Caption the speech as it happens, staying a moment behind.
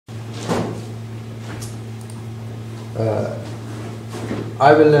Uh,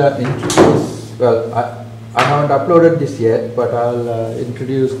 I will introduce, well, I haven't uploaded this yet, but I'll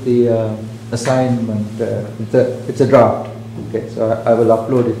introduce the assignment. It's a draft, okay, so I will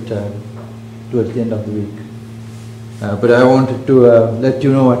upload it towards the end of the week. But I wanted to let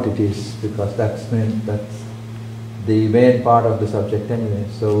you know what it is, because that's the main part of the subject anyway.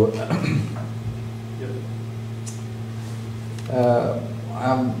 So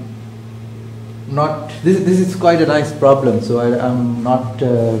I'm not. This is quite a nice problem. So I'm not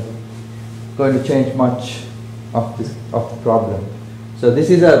going to change much of the problem. So this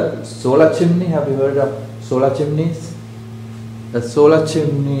is a solar chimney. Have you heard of solar chimneys? A solar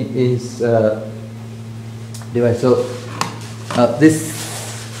chimney is a device. So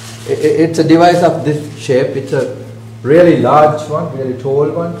it's a device of this shape. It's a really large one, really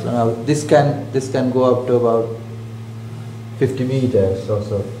tall one. So now this can go up to about 50 meters or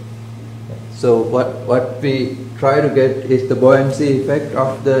so. So what we try to get is the buoyancy effect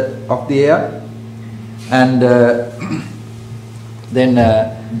of the air, and then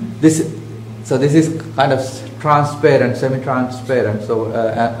this is kind of transparent, semi-transparent. So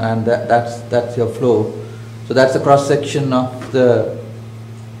and that's your flow. So that's the cross section of the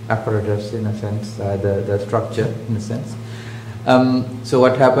apparatus in a sense, the structure in a sense. So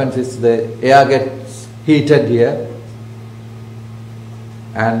what happens is the air gets heated here.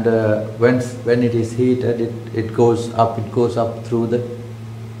 And when it is heated, it goes up through the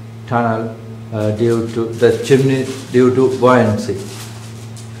tunnel due to the chimney, due to buoyancy.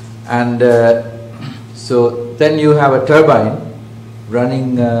 And so then you have a turbine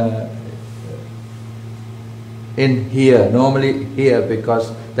running in here, normally here,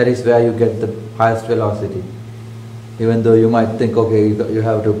 because that is where you get the highest velocity. Even though you might think, okay, you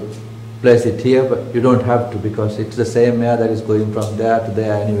have to place it here, but you don't have to, because it's the same air that is going from there to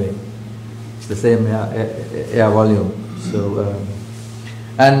there anyway. It's the same air volume. So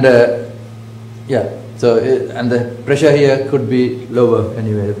yeah. So and the pressure here could be lower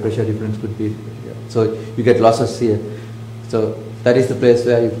anyway. The pressure difference could be. Yeah. So you get losses here. So that is the place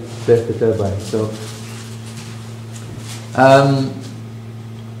where you place the turbine. So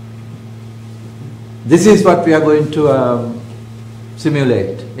this is what we are going to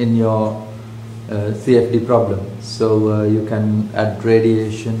simulate in your CFD problem. So you can add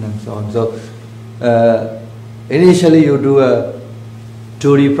radiation and so on. So initially you do a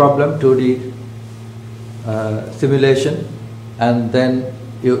 2D problem, 2D simulation, and then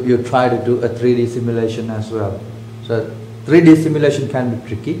you try to do a 3D simulation as well. So 3D simulation can be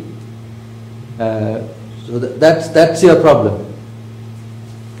tricky. So that's your problem.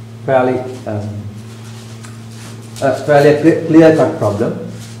 Fairly clear-cut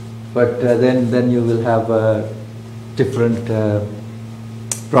problem, but then you will have different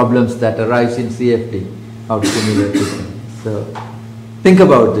problems that arise in CFD, how to simulate it. So think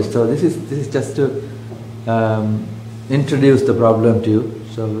about this. So this is just to introduce the problem to you.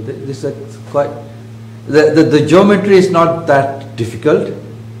 So this is quite the geometry is not that difficult.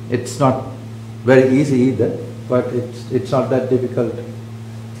 It's not very easy either, but it's not that difficult.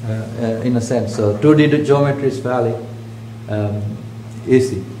 In a sense, so 2D geometry is fairly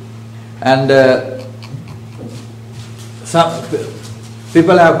easy, and some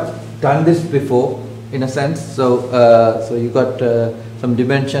people have done this before, in a sense. So so you got some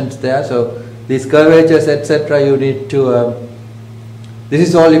dimensions there. So these curvatures, etc. You need to. This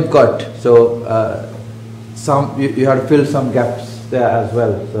is all you've got. So some you have to fill some gaps there as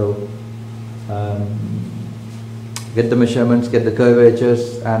well. So. Get the measurements, get the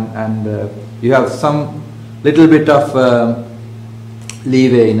curvatures, and you have some little bit of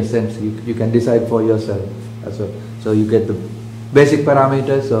leeway in a sense. You can decide for yourself as well. So you get the basic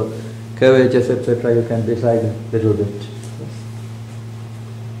parameters, so curvatures, etc. You can decide a little bit.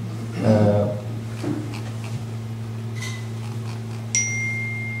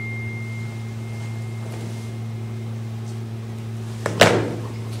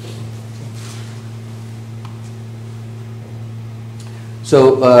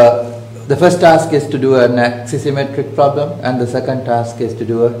 So the first task is to do an axisymmetric problem, and the second task is to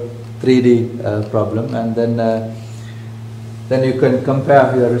do a 3D problem, and then you can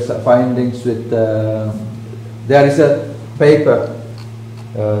compare your findings with. There is a paper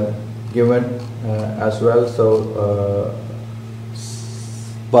given as well, so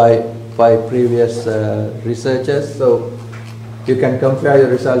by previous researchers. So you can compare your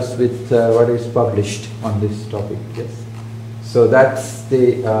results with what is published on this topic. Yes. So that's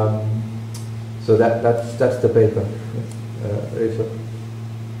the that's the paper.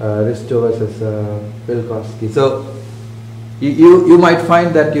 Risto versus Wilkowski. So you might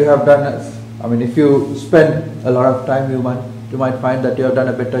find that you have done I mean, if you spend a lot of time, you might find that you have done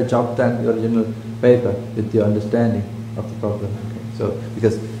a better job than the original paper with your understanding of the problem. Okay. So,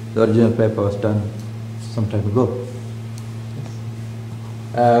 because the original paper was done some time ago.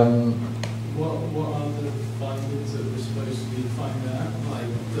 What are the findings that we're supposed to be finding out, like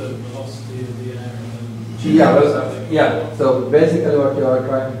the velocity of the air and Yeah. So basically, what you are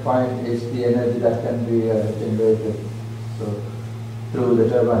trying to find is the energy that can be generated. So through the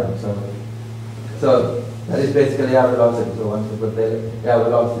turbine. So that is basically air velocity. So once you put the air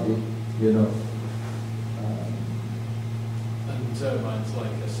velocity, you know. And turbine's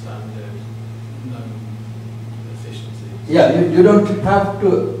like a standard known efficiency. Yeah, you don't have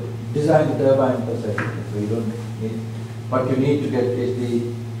to design the turbine per se. So you don't need. What you need to get is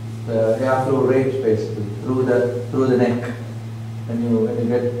the airflow rate basically through the neck. When you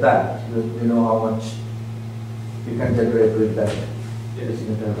get that, you know how much you can generate with that.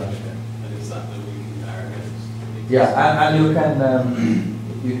 Using the turbine. And is that we compare against? Yeah, and you can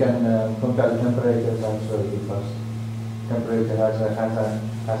compare the temperatures as well, because temperature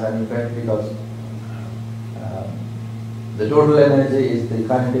has an effect, because the total energy is the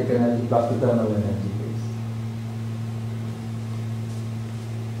kinetic energy plus the thermal energy.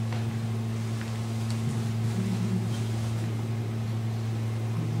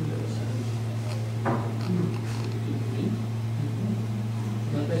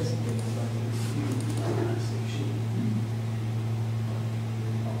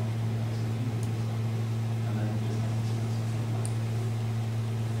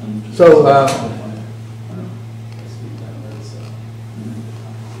 So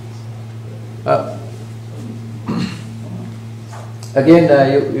again,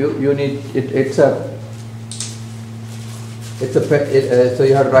 you need it. So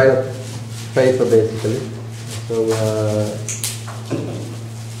you have to write a paper basically. So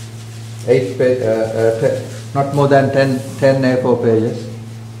 8 pages, not more than 10 A4 pages.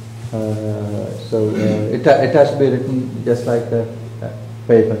 It has to be written just like a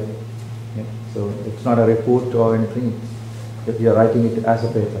paper. Yeah. So it's not a report or anything. You're writing it as a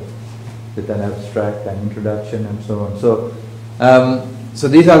paper with an abstract and introduction and so on. So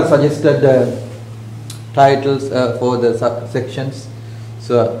these are the suggested titles for the sections.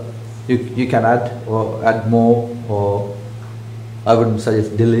 So you can add or add more, or I wouldn't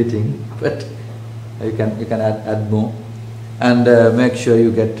suggest deleting, but you can add more, and make sure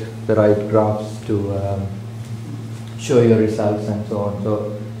you get the right graphs to show your results and so on.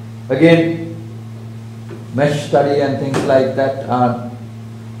 So again, mesh study and things like that are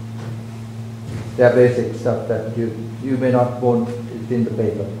they're basic stuff that you may not want it in the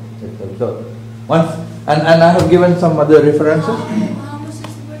paper itself. So once and I have given some other references. How much is the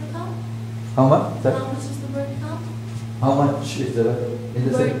word count? How much? How much is the word count? How much is the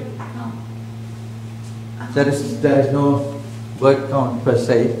in the Word count. There is no word count per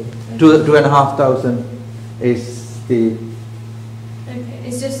se. 2,500 is the. Okay,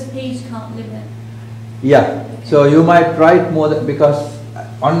 it's just a page count limit. Yeah. So you might write more than, because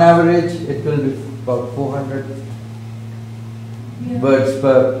on average it will be about 400 words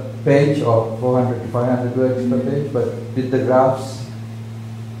per page, or 400 to 500 words per page. But with the graphs,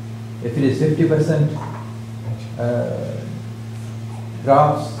 if it is 50%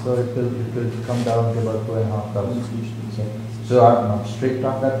 graphs, so it will come down to about 2,500. So I'm not strict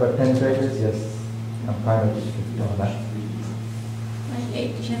on that, but 10 pages, yes, I'm kind of strict on that. Like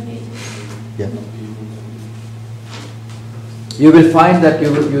 8 to 10 pages. Yeah. You will find that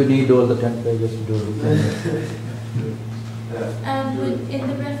you need all the 10 pages to do it. In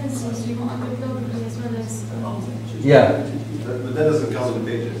the references, you want the globally as well as. Yeah. But that doesn't count in the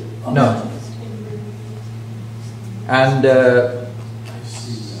pages. No. And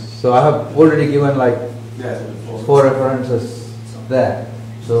so I have already given like 4 references there.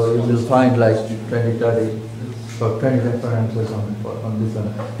 So you will find like 20, 30, or 20 references on this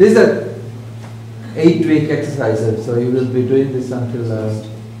one. This is a 8-week exercises, so you will be doing this until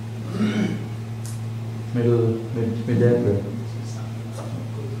mid-April.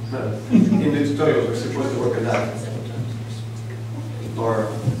 In the tutorials, we're supposed to work on that. Or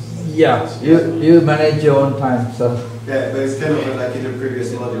yeah, you manage your own time, so. yeah, but it's kind of like in the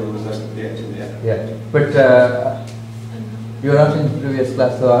previous module. It was like, Yeah, but you're not in previous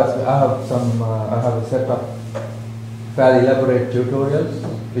class, so I have some. I have a set of fairly elaborate tutorials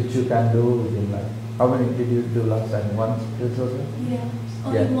which you can do in like. How many did you do last time? One tutorial? Yeah.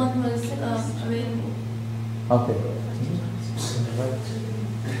 Only one was available. Okay.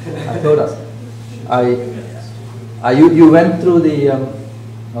 I thought you went through the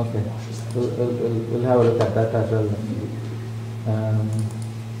okay. We'll have a look at that as well.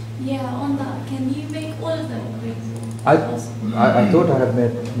 Yeah, on that Can you make all of them quick? I thought I had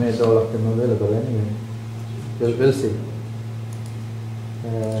made all of them available anyway. We'll see.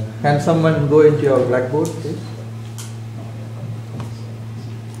 Can someone go into your Blackboard, please?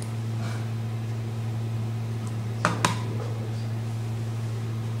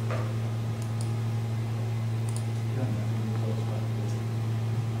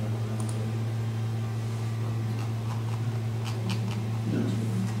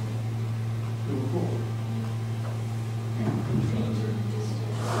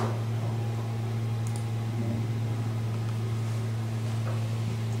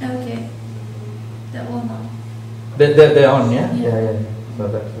 Okay. That one on. They're on, yeah? Yeah. Yeah. So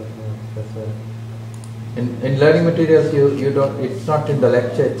that's in learning materials, you don't. It's not in the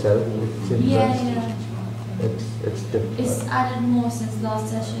lecture itself. It's in Yeah. It's different. It's added more since last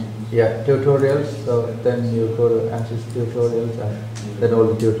session. Yeah, tutorials. So then you go to access tutorials, and then all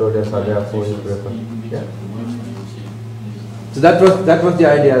the tutorials are there for you to refer. Yeah. So that was the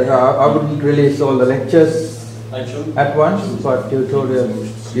idea. I wouldn't release all the lectures at once, but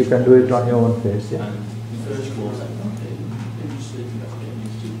tutorials you can do it on your own pace. Yeah.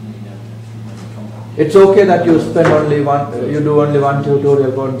 It's okay that you spend you do only one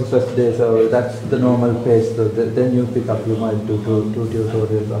tutorial on the first day, so that's the normal pace. So then you pick up, you might do two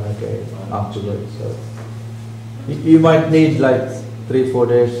tutorials on a day afterwards. So you might need like 3-4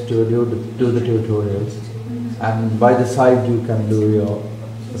 days to do the tutorials, and by the side you can do your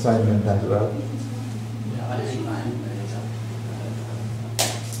assignment as well.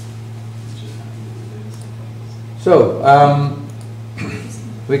 So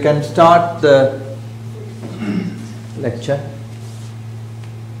we can start the lecture.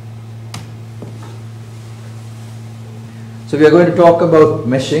 So we are going to talk about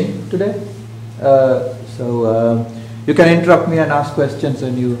meshing today. You can interrupt me and ask questions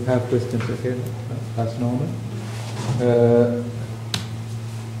when you have questions, okay? That's normal.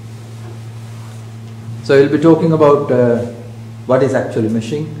 So we'll be talking about what is actually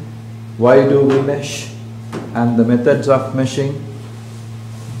meshing, why do we mesh, and the methods of meshing,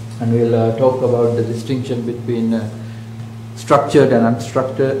 and we'll talk about the distinction between structured and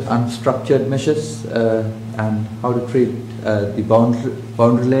unstructured meshes, and how to treat the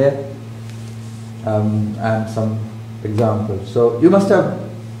boundary layer, and some examples. So you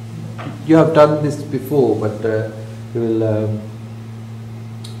have done this before, but we will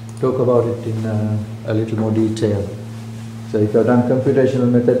talk about it in a little more detail. So if you have done computational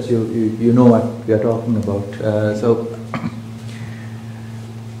methods, you know what we are talking about.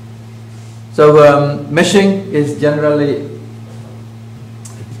 Meshing is generally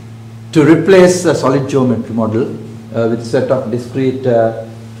to replace a solid geometry model with a set of discrete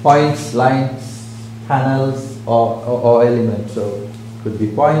points, lines, panels, or elements. So it could be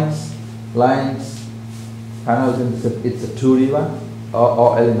points, lines, panels. It's a 2D one,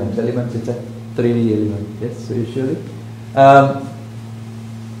 or elements. Elements, it's a 3D element. Yes, so usually.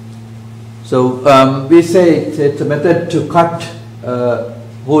 We say it's a method to cut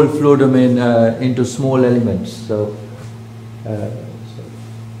whole fluid domain into small elements. So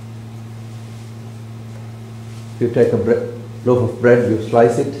if you take a loaf of bread, you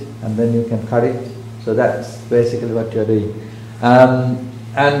slice it, and then you can cut it. So that's basically what you're doing.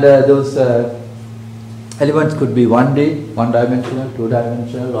 Those elements could be 1D, one-dimensional,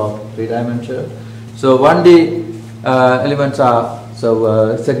 two-dimensional, or three-dimensional. So 1D elements are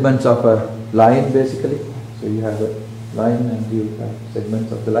segments of a line, basically. So you have a line and you have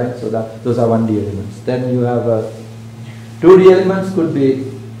segments of the line. So those are 1D elements. Then you have 2D elements, could be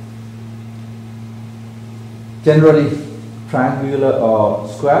generally triangular or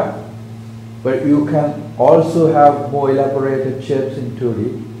square, but you can also have more elaborated shapes in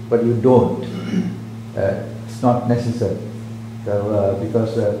 2D, but you don't. It's not necessary. So,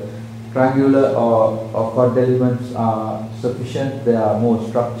 because triangular or chord elements are sufficient, they are more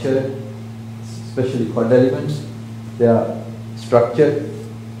structured, especially chord elements. They are structured,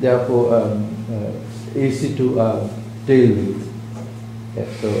 therefore easy to deal with. Yeah,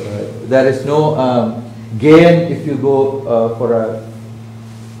 so there is no gain if you go for a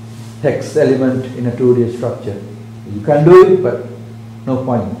hex element in a 2D structure. You can do it, but no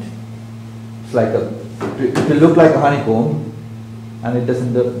point. It's like it will look like a honeycomb, and it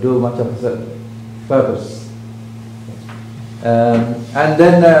doesn't do much of a purpose. And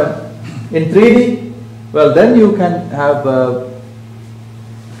then in 3D, well, then you can have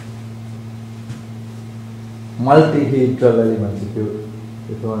multi-hedral elements, if you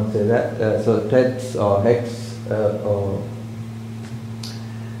want to say that. So TEDs or hex or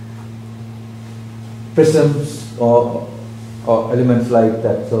prisms or or elements like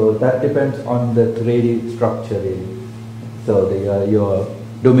that. So that depends on the 3D structure really. So your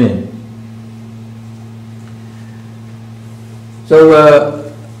domain. So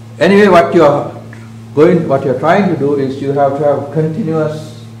anyway, what you're trying to do is you have to have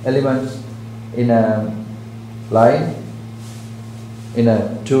continuous elements in a line, in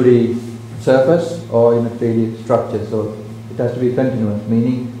a 2D surface, or in a 3D structure. So it has to be continuous,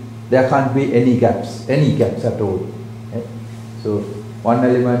 meaning there can't be any gaps at all. Okay? So one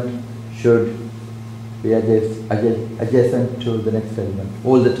element should be adjacent to the next element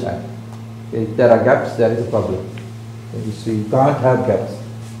all the time. Okay? If there are gaps, there is a problem. Okay? You see, you can't have gaps.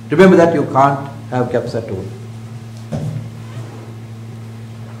 Remember that you can't have gaps at all.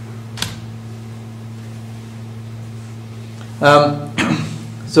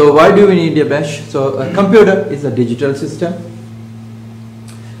 So why do we need a mesh? So a computer is a digital system.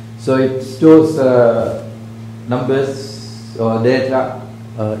 So it stores numbers or data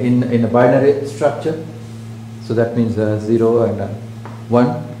in a binary structure. So that means 0 and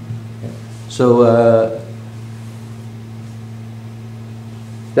 1. So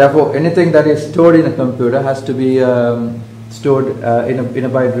therefore, anything that is stored in a computer has to be stored in a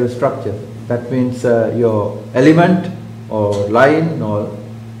binary structure. That means your element or line or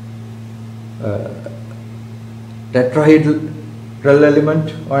tetrahedral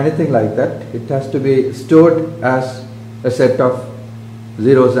element or anything like that, it has to be stored as a set of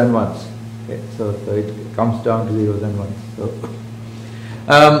zeros and ones. Okay, so it comes down to zeros and ones. So,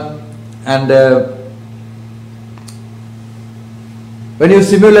 when you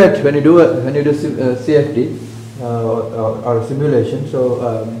do CFD or a simulation,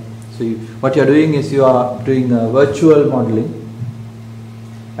 so what you are doing is you are doing virtual modeling,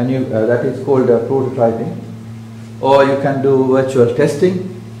 and that is called prototyping, or you can do virtual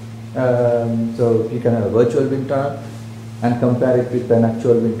testing. So you can have a virtual wind tunnel and compare it with an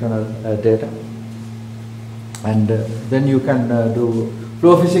actual wind tunnel data, and then you can do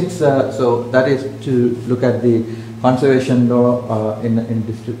flow physics. So that is to look at the conservation law in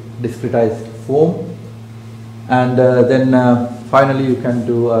discretized form, and then finally you can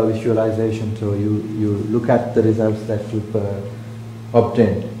do visualization. So you look at the results that you've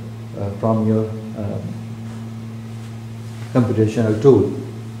obtained from your computational tool.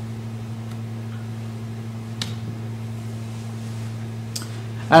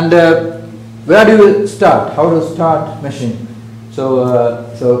 And where do you start? How to start meshing?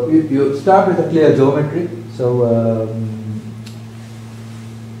 So you start with a clear geometry. So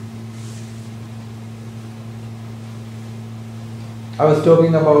I was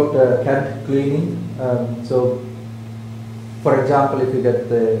talking about CAD cleaning. So for example, if you get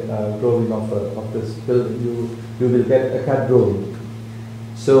the drawing of this building, you will get a CAD drawing.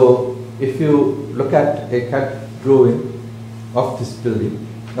 So if you look at a CAD drawing of this building,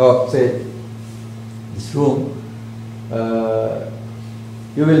 or say this room,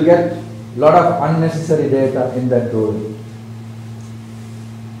 you will get a lot of unnecessary data in that drawing.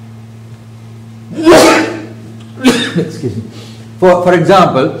 Excuse me. For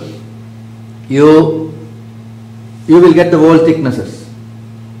example, you will get the wall thicknesses,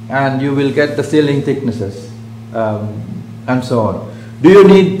 and you will get the ceiling thicknesses, and so on. Do you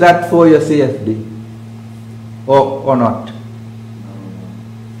need that for your CFD, or not?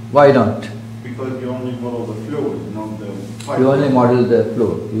 Why not? Because you only model the fluid, not the pipe. You only model the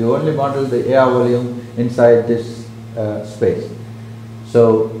fluid. You only model the air volume inside this space.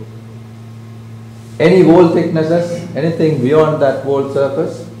 So any wall thicknesses, anything beyond that wall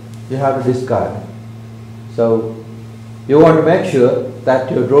surface, you have to discard. So you want to make sure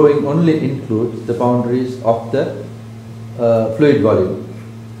that your drawing only includes the boundaries of the fluid volume.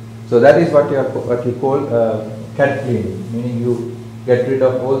 So that is what you call CAD cleaning, meaning you get rid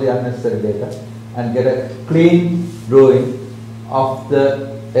of all the unnecessary data and get a clean drawing of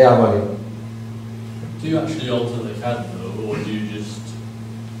the air volume. Do you actually alter the CAD though, or do you just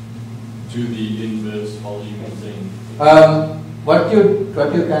do the inverse volume thing? What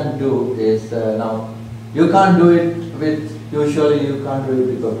you can do is now you can't do it with, usually you can't do it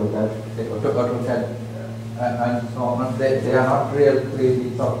with AutoCAD and so on. They are not real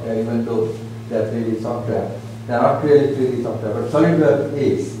 3D software, even though they are 3D software. They are not really 3D software, but SolidWorks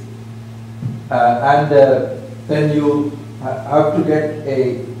is. And then you have to get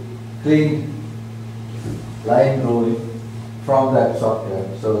a clean line drawing from that software.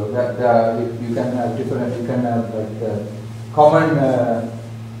 So that you can have different, you can have like common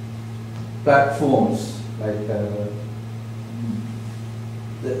platforms, like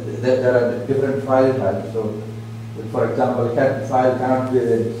there are different file types. So for example, CAD file cannot be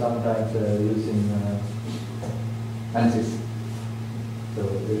read sometimes using ANSYS. So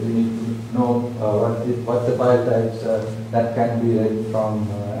you need to know what the file types that can be read from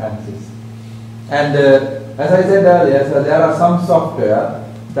ANSYS. And as I said earlier, so there are some software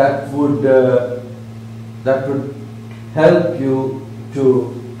that would help you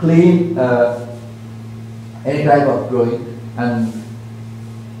to clean any type of drawing and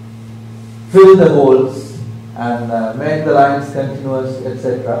fill the holes and make the lines continuous,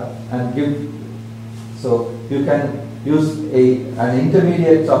 etc. And give, so you can use an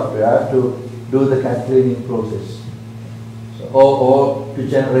intermediate software to do the CAD cleaning process. So, or to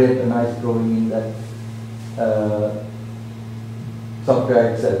generate a nice drawing in that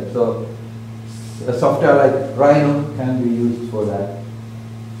software itself. So a software like Rhino can be used for that.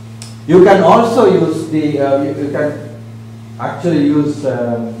 You can also use the, you can actually use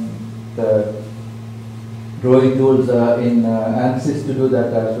the drawing tools in ANSYS to do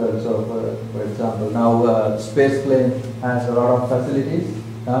that as well. So for example, now Space Plane has a lot of facilities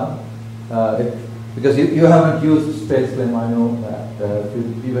now. Because you haven't used Space Plane, I know that.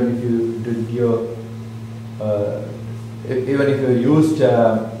 Even if you did your, even if you used,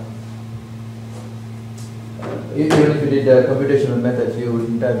 even if you did computational methods, you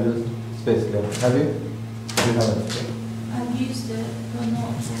wouldn't have used Space Plane. Have you? You haven't. I've used it, but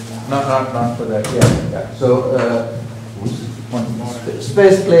not for that. Not for that. Yeah. So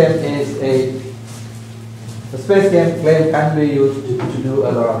Space Plane is the Space Plane can be used to do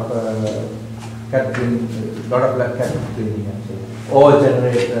a lot of CAD cleaning, CAD cleaning actually, or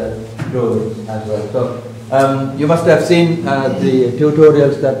generate drawings as well. So you must have seen the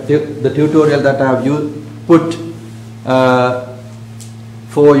tutorials that the tutorial that I have put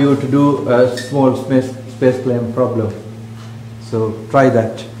for you to do a small space plane problem. So try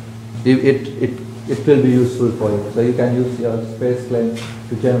that. It will be useful for you. So you can use your space plane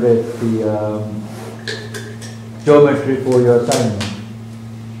to generate the geometry for your assignment.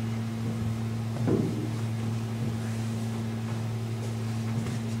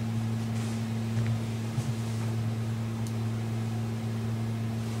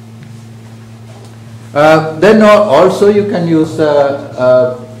 Then also you can use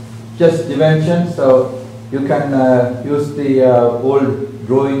just dimensions. So you can use the old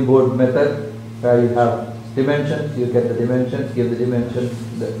drawing board method where you have dimensions, you get the dimensions, give the dimensions,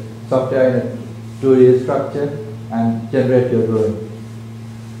 the software in a 2D structure and generate your drawing.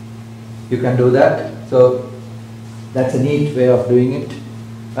 You can do that. So that's a neat way of doing it.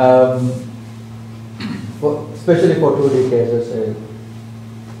 Especially for 2D cases.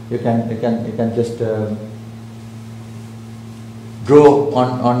 You can just draw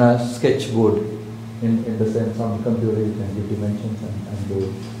on a sketchboard in the sense on the computer. You can give dimensions and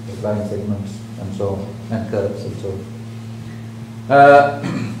do line segments and so on, and curves and so on.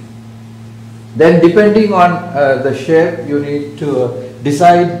 Then depending on the shape, you need to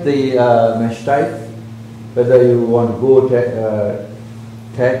decide the mesh type, whether you want to go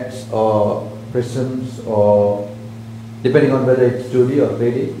text or prisms, or depending on whether it's 2D or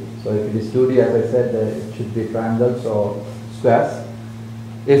 3D. So if it is 2D, as I said, it should be triangles or squares.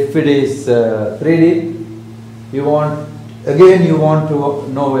 If it is 3D, you want to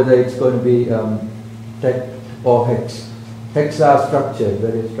know whether it's going to be text or hex. Hex are structured,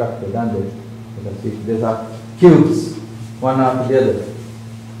 very structured, aren't they? Because these are cubes, one after the other.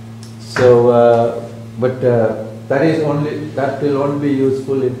 So, that will only be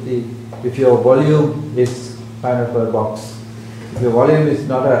useful if your volume is kind of a box. If your volume is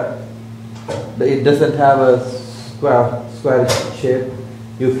not it doesn't have a square shape,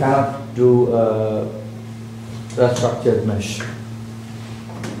 you cannot do a structured mesh.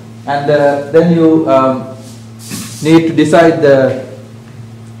 And then you need to decide the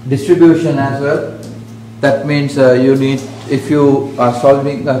distribution as well. That means if you are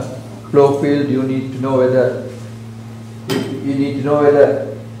solving a flow field, you need to know whether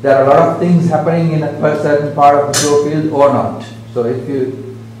there are a lot of things happening in a certain part of the flow field or not. So if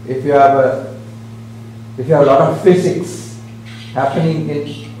you have a lot of physics happening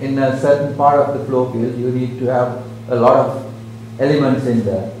in a certain part of the flow field, you need to have a lot of elements in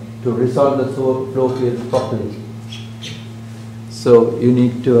there to resolve the flow field properly. So you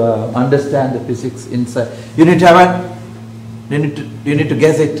need to understand the physics inside. You need to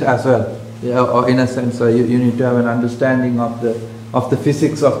guess it as well. Yeah, or in a sense, you need to have an understanding of the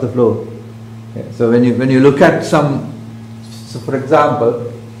physics of the flow. Okay, so when you look at some, so for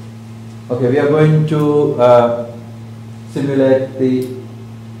example, okay, we are going to simulate the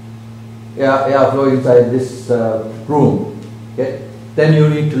air flow inside this room. Okay, then you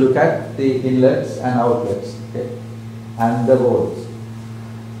need to look at the inlets and outlets, okay, and the walls,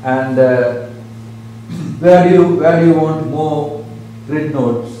 and where do you want more grid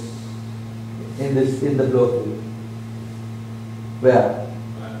nodes in the flow field. Where?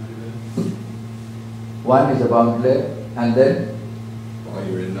 One is a bound layer, and then Are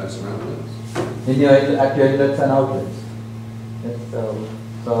your inlets and outlets? at your inlets and outlets. Yes,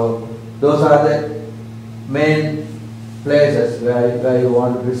 so those are the main places where you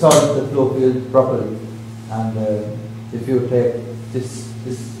want to resolve the flow field properly. And if you take this,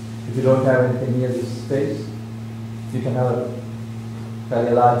 if you don't have anything near this space, you can have a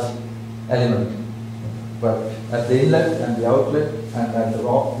very large element. But at the inlet and the outlet and at the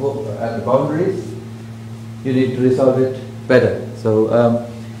boundaries, you need to resolve it better. So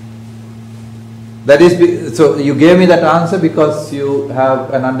so you gave me that answer because you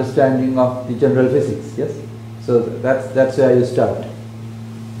have an understanding of the general physics, yes? So that's where you start.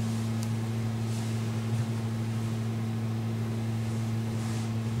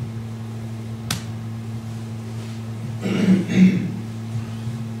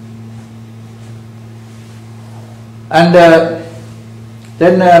 And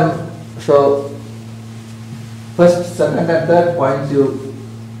then so first, second and third points you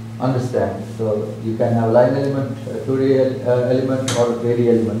understand. So you can have line element, 2D element or 3D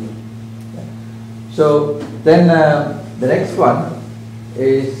element. So then the next one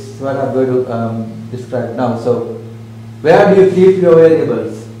is what I'm going to describe now. So where do you keep your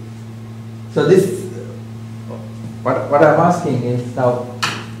variables? So this, what I'm asking is now,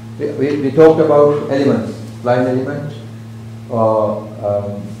 we talked about elements, line element or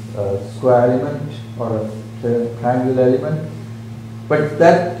a square element or a triangular element, but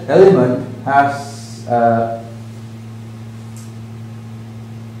that element has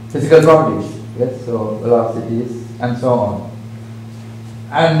physical properties, yes, so velocities and so on.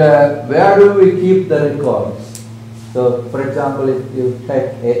 And where do we keep the records? So for example, if you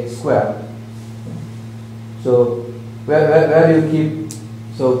take a square, so where do you keep,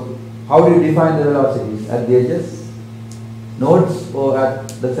 so how do you define the velocities? At the edges, nodes, or at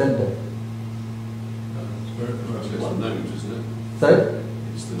the center? It's the nodes, isn't it? Sorry?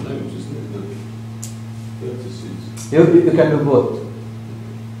 It's the nodes, isn't it? The vertices. You can do both.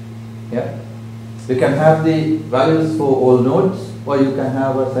 Yeah? You can have the values for all nodes, or you can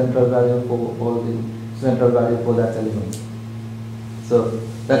have a central value for all the central value for that element. So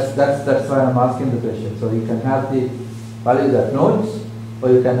that's why I'm asking the question. So you can have the values at nodes, or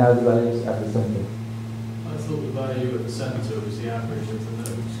you can have the values at the center. I thought the value at the centre was the average of the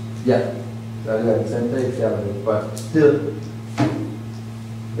nodes. Yeah, value at the center is the average, but still,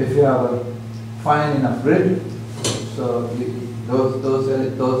 if you have a fine enough grid, so those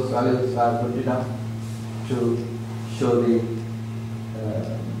values are good enough to show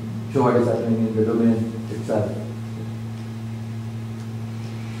show what is happening in the domain itself.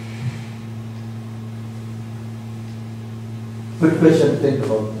 Good question to think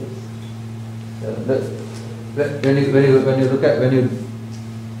about this.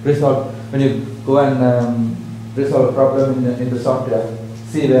 When you go and resolve a problem in the software,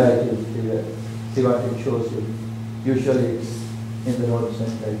 see where it is, see what it shows you. Usually it's in the node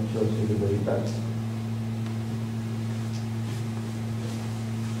center, it shows you the results.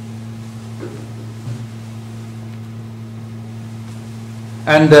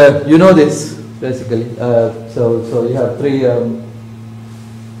 And you know this basically. So you have three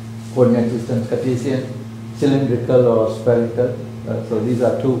coordinate systems: Cartesian, cylindrical, or spherical. So these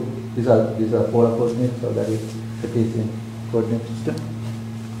are polar coordinates. So that is Cartesian coordinate system.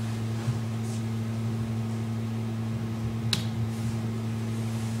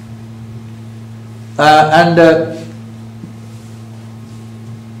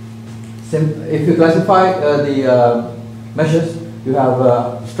 If you classify the meshes, you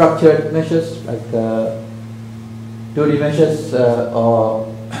have structured meshes like 2D meshes, or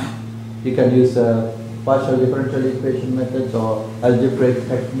you can use partial differential equation methods or algebraic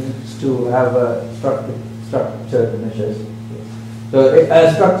techniques to have structured meshes. So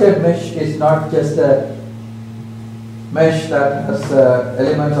a structured mesh is not just a mesh that has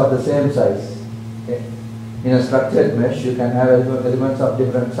elements of the same size. Okay. In a structured mesh, you can have elements of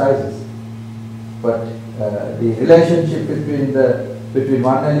different sizes, but the relationship between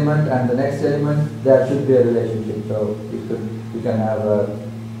one element and the next element, there should be a relationship. So you can have a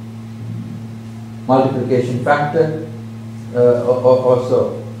multiplication factor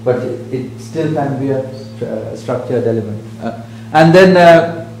also, but it still can be a structured element. And then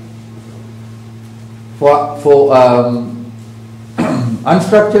for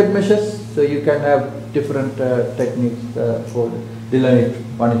unstructured meshes, so you can have different techniques for delayed.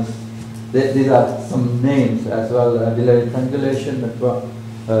 One is these are some names as well: delayed triangulation,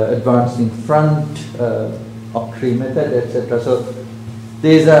 advancing front, octree method, etc. So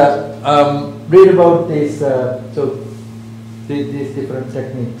There's a read about this. So these different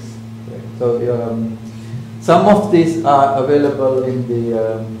techniques. Right? So some of these are available in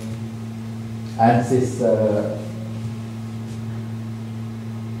the ANSYS.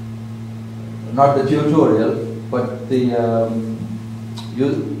 Not the tutorial, but the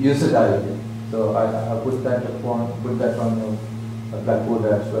user guide. So I put that on the blackboard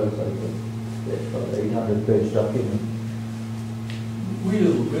as well. So it's an 800-page document.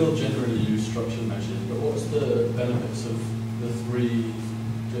 We'll generally use structured meshes, but what's the benefits of the three?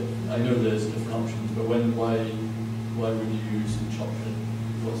 I know there's different options, but why would you use structured?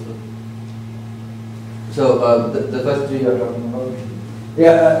 What's the? So the first three you're talking about.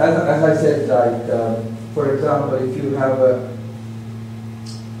 Yeah, as I said, like for example, if you have a,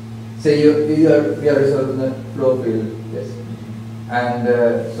 say we are resolving a flow field, yes, and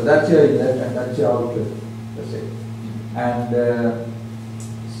so that's your inlet and that's your outlet, let's say, and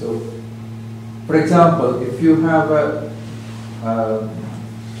so for example, if you have a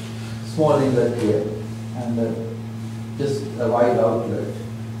small inlet here and just a wide outlet,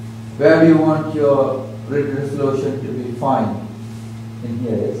 where do you want your grid resolution to be fine? In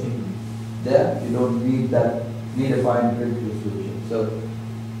here, yes. There you don't need a fine grid resolution. So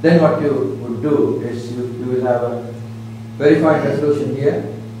then what you would do is you will have a very fine resolution here,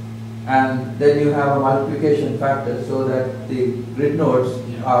 and then you have a multiplication factor so that the grid nodes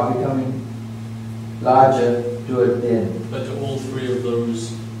are becoming larger toward the end. But do all three of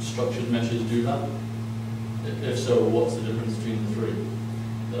those structured meshes do that? If so, what's the difference between the three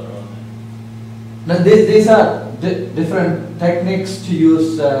that are on there? Now these are different techniques to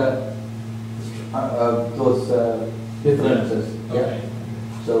use those differences. Yeah. Okay.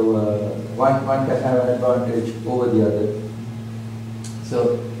 So one can have an advantage over the other.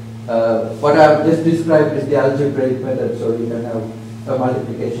 So what I've just described is the algebraic method. So you can have a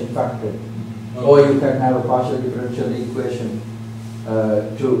multiplication factor, or you can have a partial differential equation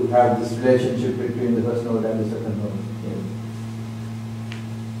to have this relationship between the first node and the second node,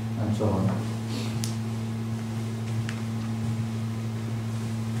 and so on.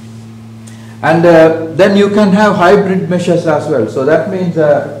 And then you can have hybrid meshes as well. So that means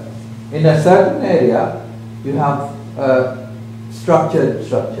in a certain area you have structured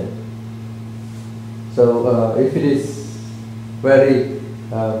structure. So if it is very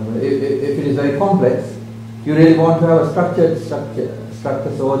complex, you really want to have a structured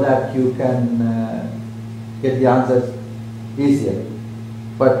structure so that you can get the answers easier.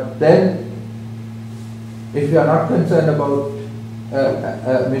 But then, if you are not concerned about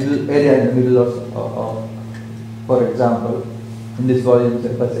middle area in the middle of, for example, in this volume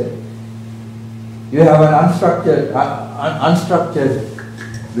per se, you have an unstructured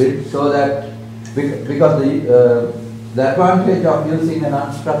grid, so that because the advantage of using an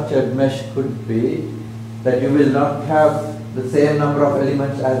unstructured mesh could be that you will not have the same number of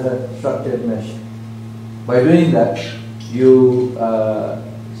elements as a structured mesh. By doing that, your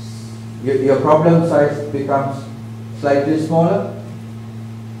problem size becomes slightly smaller.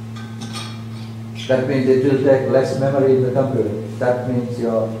 That means it will take less memory in the computer. That means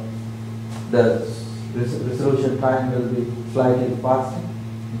the resolution time will be slightly faster,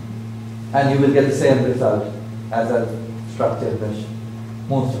 and you will get the same result as a structured mesh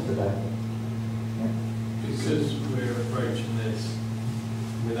most of the time. Because we're approaching this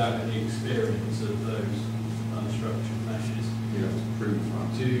without any experience of those unstructured meshes, You have to prove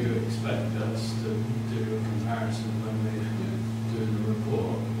that. do you expect us to do a comparison when we're doing the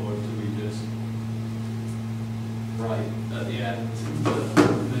report, or do we just write at the end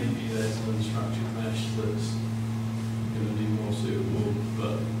that maybe there's an unstructured mesh that's going to be more suitable,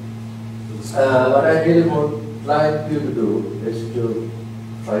 but for the What I really would like you to do is to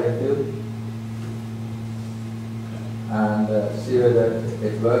try a few and see whether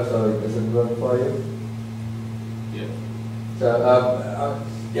it works or it doesn't work for you. Yeah. So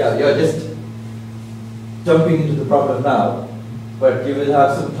yeah, you're just jumping into the problem now, but you will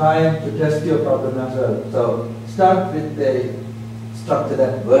have some time to test your problem as well. So start with a structure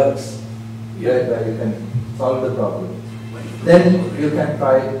that works, where you can solve the problem. Then you can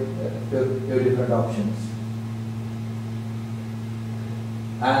try your different options.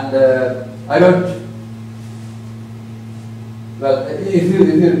 And I don't. Well, if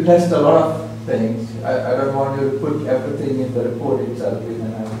you test a lot of things, I don't want you to put everything in the report itself. You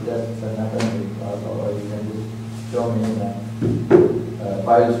can have just an appendix, or you can just show me in a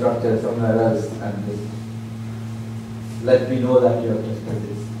file structure somewhere else and just let me know that you have tested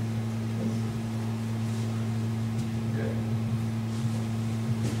this. Okay.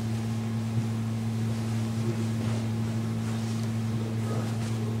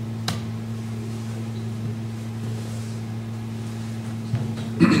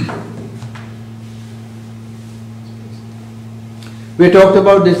 We talked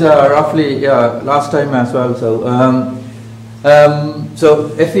about this roughly last time as well. So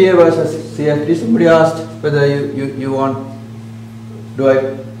FEA versus CFD. Somebody asked whether you want, do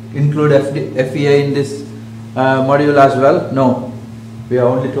I include FEA in this module as well? No, we are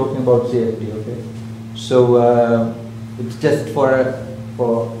only talking about CFD. Okay, so it's just for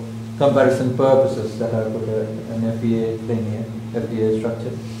comparison purposes that I put an FEA thing here, FEA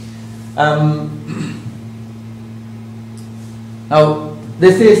structure. Now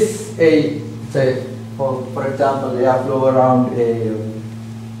this is a, say, for example, a airflow around a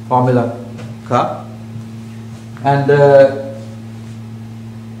Formula car, and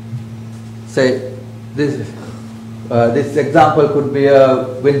say this example could be a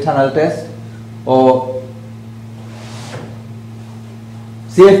wind tunnel test, or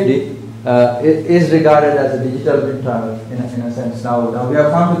CFD is regarded as a digital wind tunnel in a sense. Now we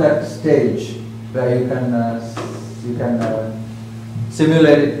have come to that stage where you can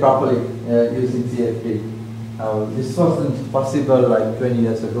simulate it properly using CFD. Now this wasn't possible like 20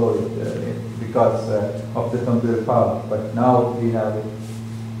 years ago because of the computer power, but now we have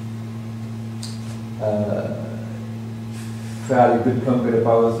fairly good computer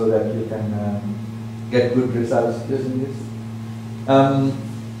power so that you can get good results using this.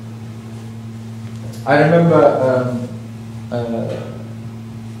 I remember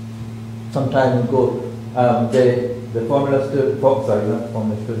some time ago, the Formula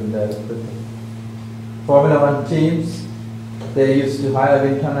One teams, they used to hire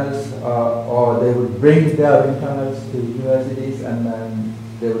wind tunnels, or they would bring their wind tunnels to universities, and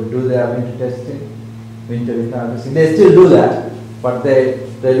they would do their winter testing, winter wind tunnel testing. They still do that, but they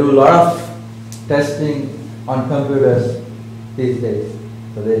do a lot of testing on computers these days.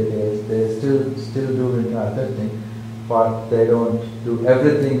 So they still do wind tunnel testing, but they don't do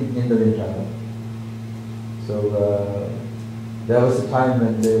everything in the wind tunnel. So there was a time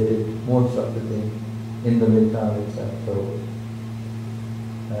when they did most of the thing in the wind tunnel itself. So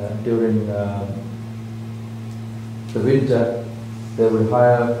during the winter,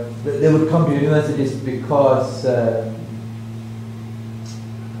 they would come to universities because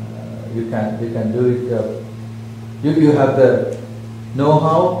you can do it. You have the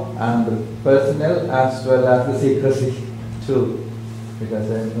know-how and the personnel as well as the secrecy too, because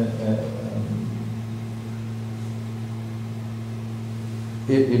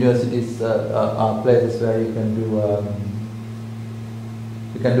universities are places where you can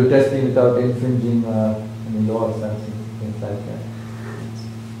do testing without infringing any laws and things like that.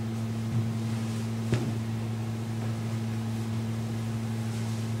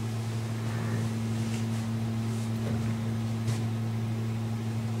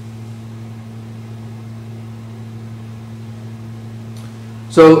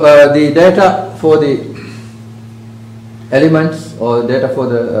 So the data for the elements or data for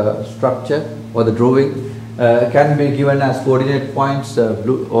the structure or the drawing can be given as coordinate points,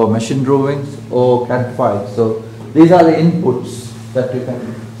 or machine drawings, or CAD files. So these are the inputs that you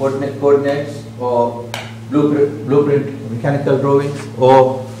can coordinates or blueprint mechanical drawings,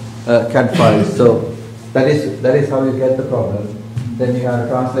 or CAD files. So that is how you get the problem. Then you have to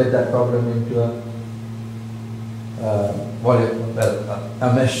translate that problem into a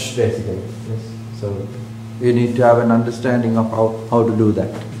mesh basically. Yes. So you need to have an understanding of how to do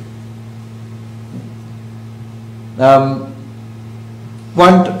that.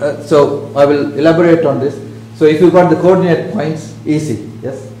 So I will elaborate on this. So if you got the coordinate points, easy,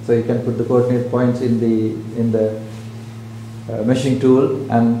 yes. So you can put the coordinate points in the meshing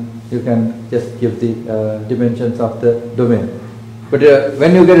tool, and you can just give the dimensions of the domain. But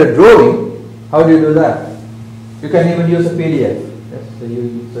when you get a drawing, how do you do that? You can even use a PDF. Yes? So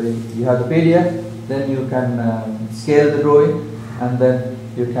you have the PDF. Then you can scale the drawing, and then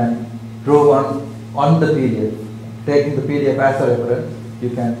you can draw on the PDF. Taking the PDF as a reference, you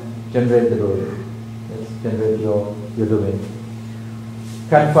can generate the drawing. Yes, generate your domain.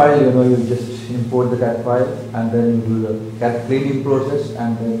 CAD file, you just import the CAD file, and then you do the CAD cleaning process,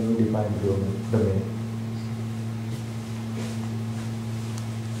 and then you define the domain.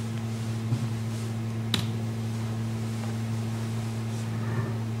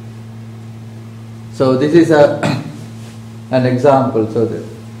 So this is an example. So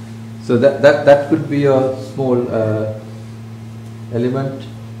that could be a small element.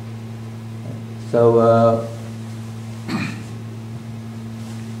 So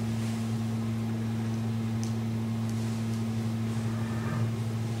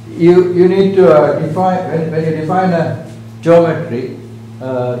you need to define, when you define a geometry,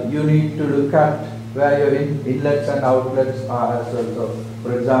 you need to look at where your inlets and outlets are as well. So,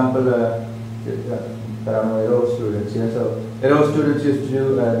 for example, there are no aero students here. So, aero students used to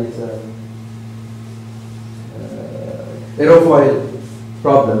do this aerofoil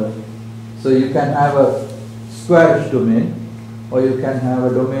problem. So, you can have a squarish domain, or you can have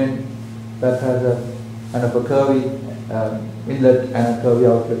a domain that has a kind of a curvy inlet and a curvy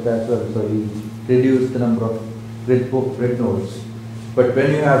outlet as well. So, you reduce the number of grid nodes. But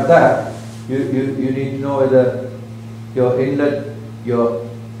when you have that, you need to know whether your inlet,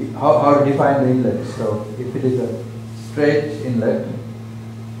 how to define the inlet. So if it is a straight inlet,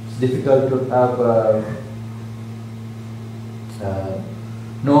 it's difficult to have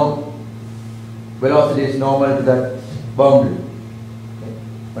no velocity is normal to that boundary. Okay.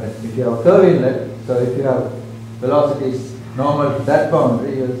 But if you have a curved inlet, so if you have velocities normal to that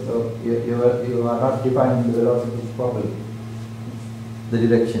boundary, so you are not defining the velocities properly, the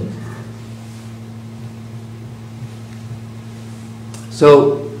direction.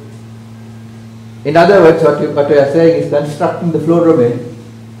 So, in other words, what you are saying is constructing the flow domain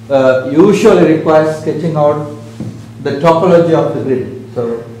usually requires sketching out the topology of the grid.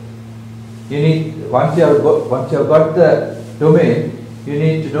 So, you need once you have got the domain, you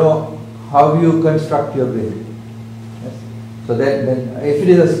need to know how you construct your grid. Yes? So then if it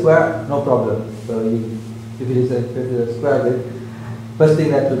is a square, no problem. So if it is a square grid, first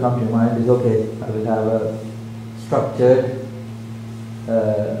thing that will come to your mind is, okay, I will have a structured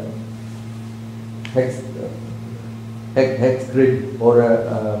hex grid or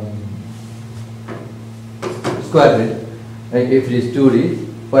a square grid, if it is 2D.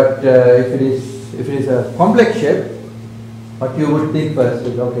 But if it is a complex shape, what you would think first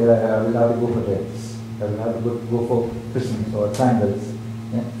is, okay, I will have to go for hex. I will have to go for prisms or triangles.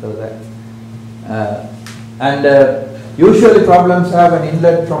 Yeah, so that and usually problems have an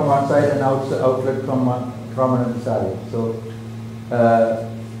inlet from one side and outlet from another side. So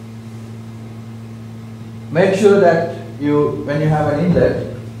make sure that when you have an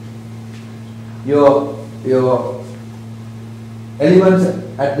inlet, your elements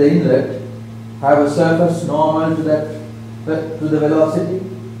at the inlet have a surface normal to the velocities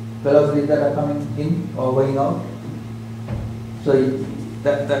that are coming in or going out. So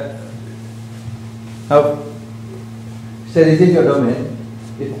now, say this is your domain.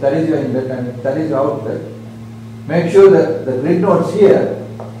 If that is your inlet and if that is your outlet, make sure that the grid nodes here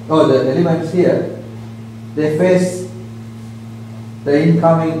or the elements here, they face the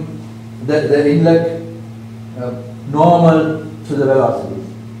incoming, the inlet normal to the velocities.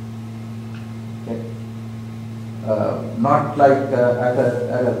 Okay. Not like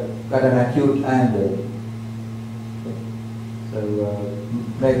at an acute angle. Okay. So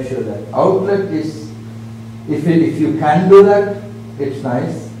make sure that outlet is, if you can do that, it's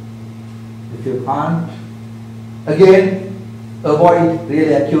nice. If you can't, again, avoid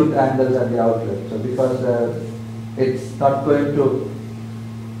really acute angles at the outlet. So because it's not going to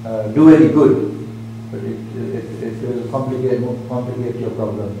do any good, but it will complicate your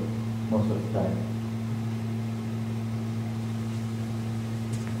problem most of the time.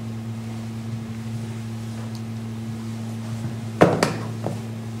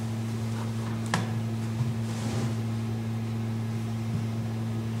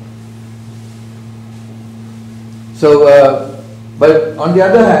 So, but on the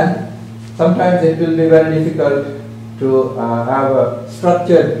other hand, sometimes it will be very difficult to have a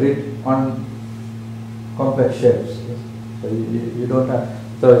structured grid on complex shapes. So you don't have.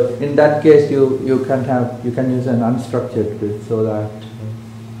 So in that case, you can use an unstructured grid so that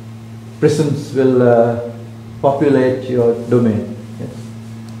prisms will populate your domain. Yes.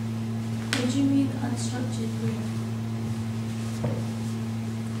 What do you mean unstructured grid?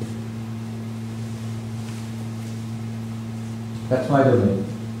 That's my domain.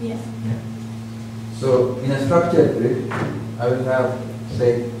 Yeah. So in a structured grid, I will have,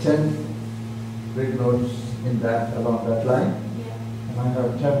 say, 10 grid nodes in that along that line, Yeah. and I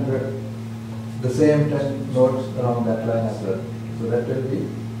have the same 10 nodes along that line as well. So that will be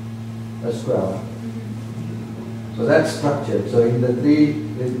a square. So that's structured. So in the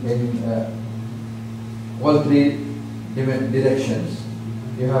all three directions,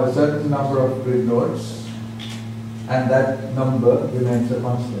 you have a certain number of grid nodes, and that number remains a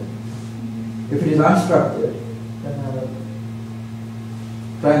constant. If it is unstructured, then I have a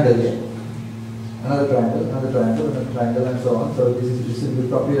triangle here, another triangle, another triangle, another triangle, and so on. So this will be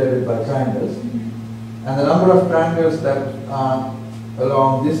populated by triangles, and the number of triangles that are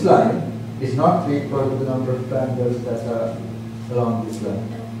along this line is not equal to the number of triangles that are along this line.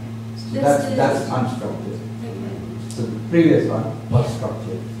 So that's unstructured. Okay. So the previous one was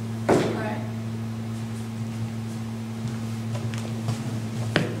structured. Alright.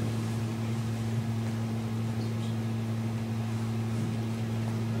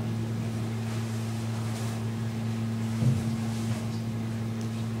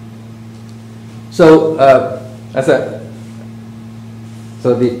 So,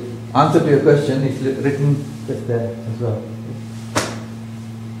 so the answer to your question is written just there as well.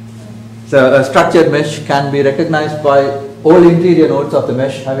 So a structured mesh can be recognized by all interior nodes of the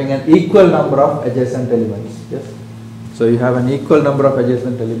mesh having an equal number of adjacent elements. Yes. So you have an equal number of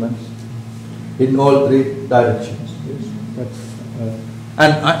adjacent elements in all three directions. Yes.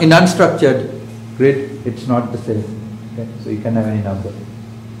 And in unstructured grid, it's not the same. Okay. So you can have any number.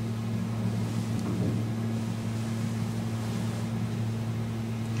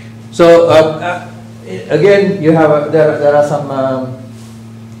 So again, you have there are some.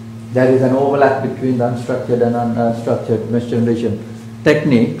 There is an overlap between the unstructured and unstructured mesh generation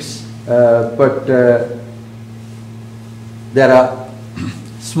techniques, but there are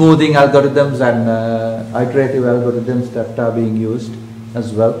smoothing algorithms and iterative algorithms that are being used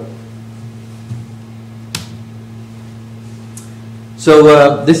as well.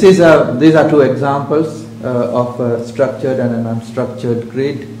 So these are two examples of a structured and an unstructured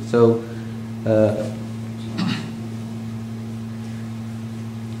grid. So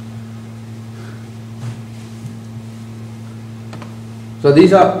so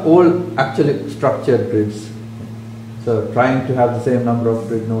these are all actually structured grids. So trying to have the same number of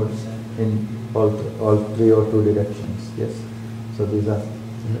grid nodes in all three or two directions. Yes. So these are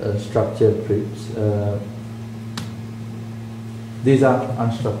structured grids. These are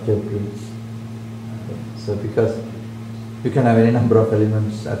unstructured grids. Okay. So because you can have any number of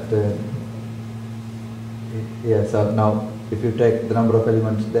elements at yeah. So now if you take the number of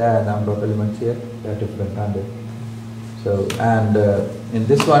elements there and number of elements here, they are different, aren't they? So, and in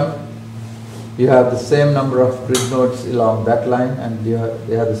this one, you have the same number of grid nodes along that line, and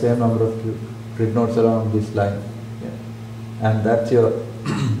they have the same number of grid nodes along this line. Yeah. And that's your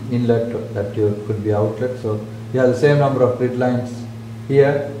inlet, that could be outlet. So you have the same number of grid lines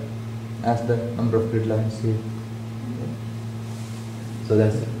here as the number of grid lines here. Yeah. So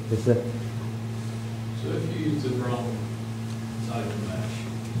that's it. So if you use the wrong type of mesh,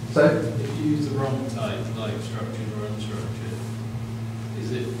 so if you use the wrong type, like structured or unstructured, is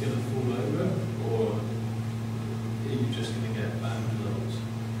it going to fall over, or are you just going to get bad results?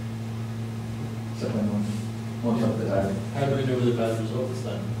 most of the time. How do we know the bad results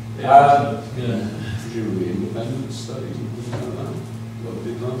then? Yeah. Presumably independent studies and things like that. What we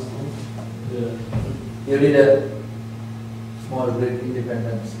did last time. Yeah. You need a small grid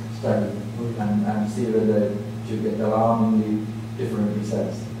independence study and see whether you get alarmingly different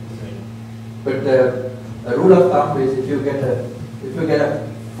results. Okay. But the rule of thumb is if you get a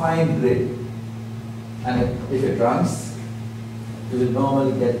fine grid and if it runs, you will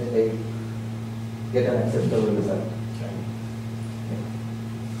normally get an acceptable result. Okay.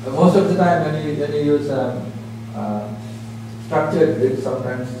 Most of the time when you use structured grid,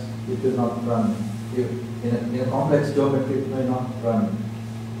 sometimes it will not run. In a complex geometry, it may not run.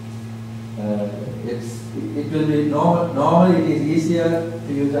 It will be normally it is easier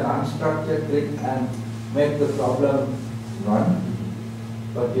to use an unstructured grid and make the problem run,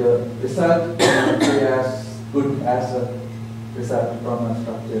 but your result may not be as good as a result from a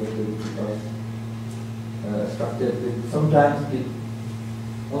structured grid, because structured grid sometimes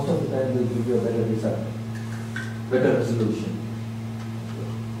most of the time will give you a better result, better resolution.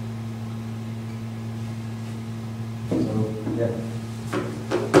 So yeah.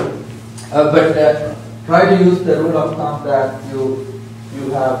 But try to use the rule of thumb that you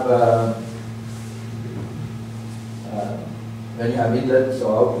have when you have inlets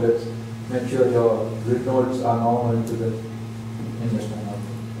or outlets, make sure your grid nodes are normal to the inlet and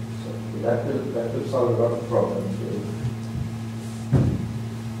outlet. So that will solve a lot of problems. Really.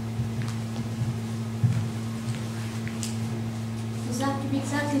 Does that have to be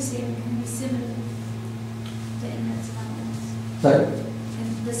exactly the same? Can it be similar to inlets and outlets? Sorry? And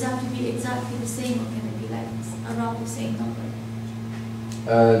does it have to be exactly the same, or can it be like around the same number?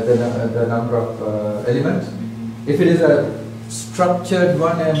 The number of elements. If it is a structured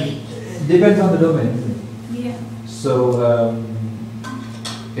one, and it depends on the domain, isn't it? Yeah. So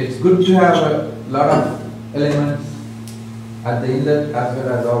it's good to have a lot of elements at the inlet as well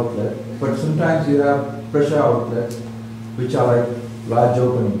as outlet, but sometimes you have pressure outlets which are like large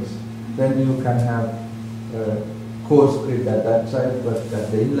openings. Then you can have a coarse grid at that side, but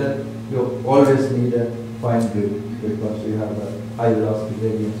at the inlet you always need a fine grid because you have a high velocity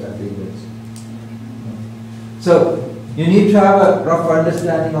gradients at the inlets. So you need to have a rough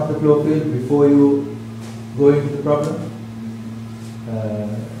understanding of the flow field before you go into the problem.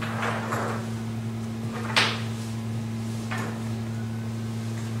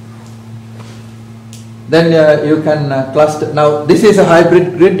 Then you can cluster. Now this is a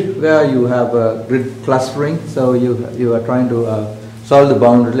hybrid grid where you have grid clustering. So you are trying to solve the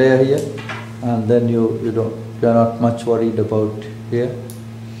boundary layer here, and then you're not much worried about here.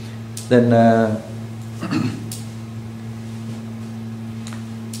 Then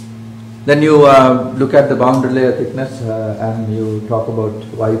then you look at the boundary layer thickness and you talk about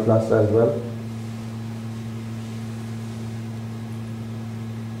Y plus as well.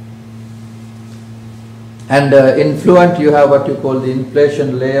 And in Fluent you have what you call the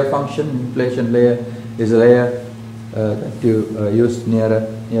inflation layer function. Inflation layer is a layer that you use near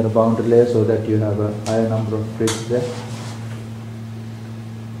a boundary layer so that you have a higher number of grids there.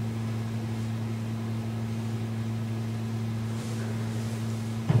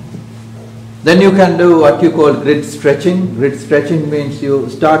 Then you can do what you call grid stretching. Grid stretching means you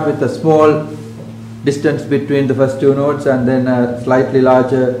start with a small distance between the first two nodes and then a slightly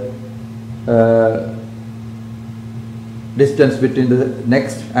larger distance between the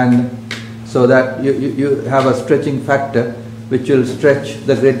next, and so that you have a stretching factor which will stretch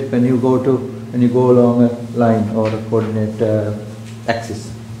the grid when you go along a line or a coordinate axis.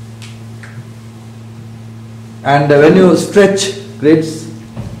 And when you stretch grids,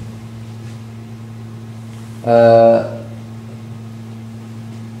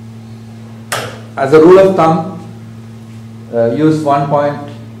 as a rule of thumb, use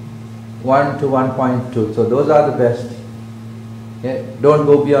 1.1 to 1.2. So those are the best. Okay? Don't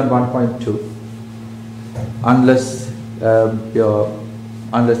go beyond 1.2 unless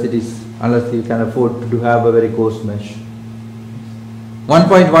unless you can afford to have a very coarse mesh.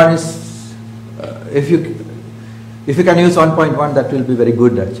 1.1 is if you can use 1.1, that will be very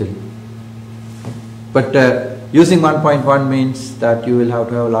good actually. But using 1.1 means that you will have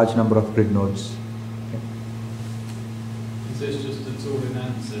to have a large number of grid nodes. Is this just a tool in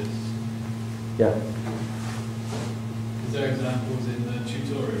ANSYS? Yeah. Is there examples in the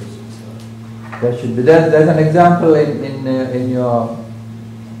tutorials and stuff? There should be. There's an example in your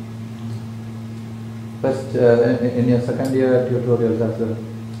first in your second year tutorials as a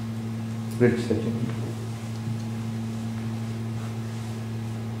grid stretching.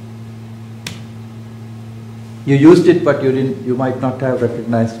 You used it, but you didn't. You might not have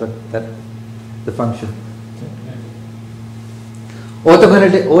recognized the function.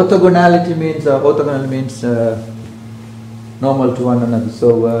 Orthogonality means orthogonal means normal to one another.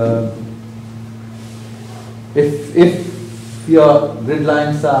 So if your grid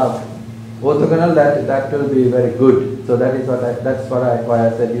lines are orthogonal, that will be very good. So that is why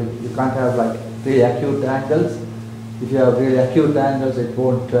I said you can't have like really acute angles. If you have really acute angles, it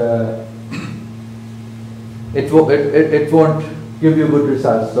won't give you good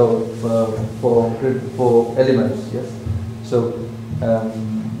results. So for elements, yes. So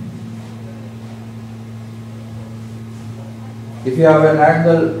if you have an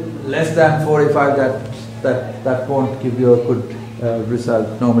angle less than 45, that won't give you a good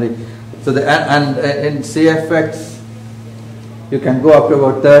result normally. So and in CFX you can go up to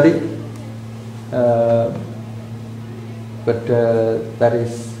about 30, but that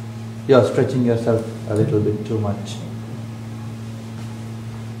is, you're stretching yourself a little bit too much.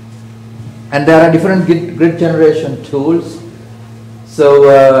 And there are different grid generation tools. So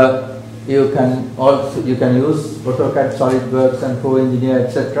you can use AutoCAD, SolidWorks, and ProEngineer,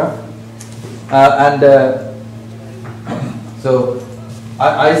 etc. So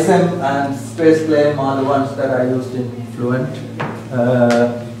ISEM and SpaceClaim are the ones that I used in Fluent,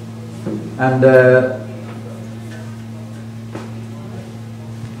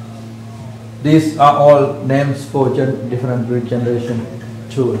 these are all names for different grid generation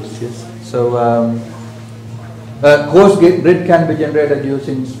tools. Yes. So coarse grid can be generated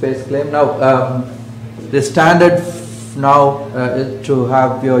using SpaceClaim. Now the standard now is to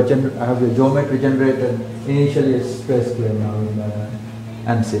have your geometry generated initially as SpaceClaim now in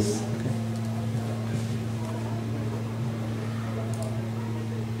ANSYS.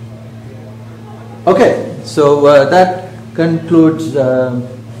 Okay, so that concludes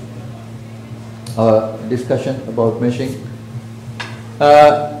our discussion about meshing.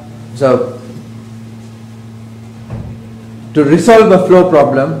 So to resolve a flow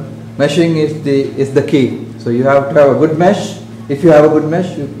problem, meshing is the key. So you have to have a good mesh. If you have a good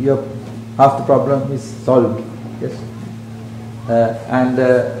mesh, half the problem is solved. Yes, and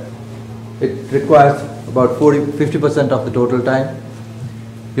it requires about 50% of the total time.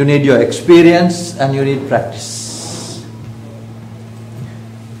 You need your experience and you need practice.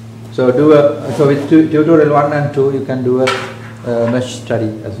 So with tutorial 1 and 2 you can do a mesh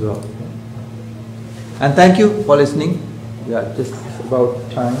study as well. And thank you for listening. We are just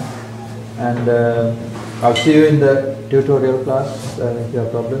about time, and I'll see you in the tutorial class if you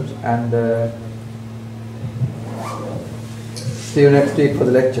have problems, and see you next week for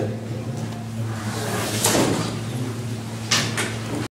the lecture.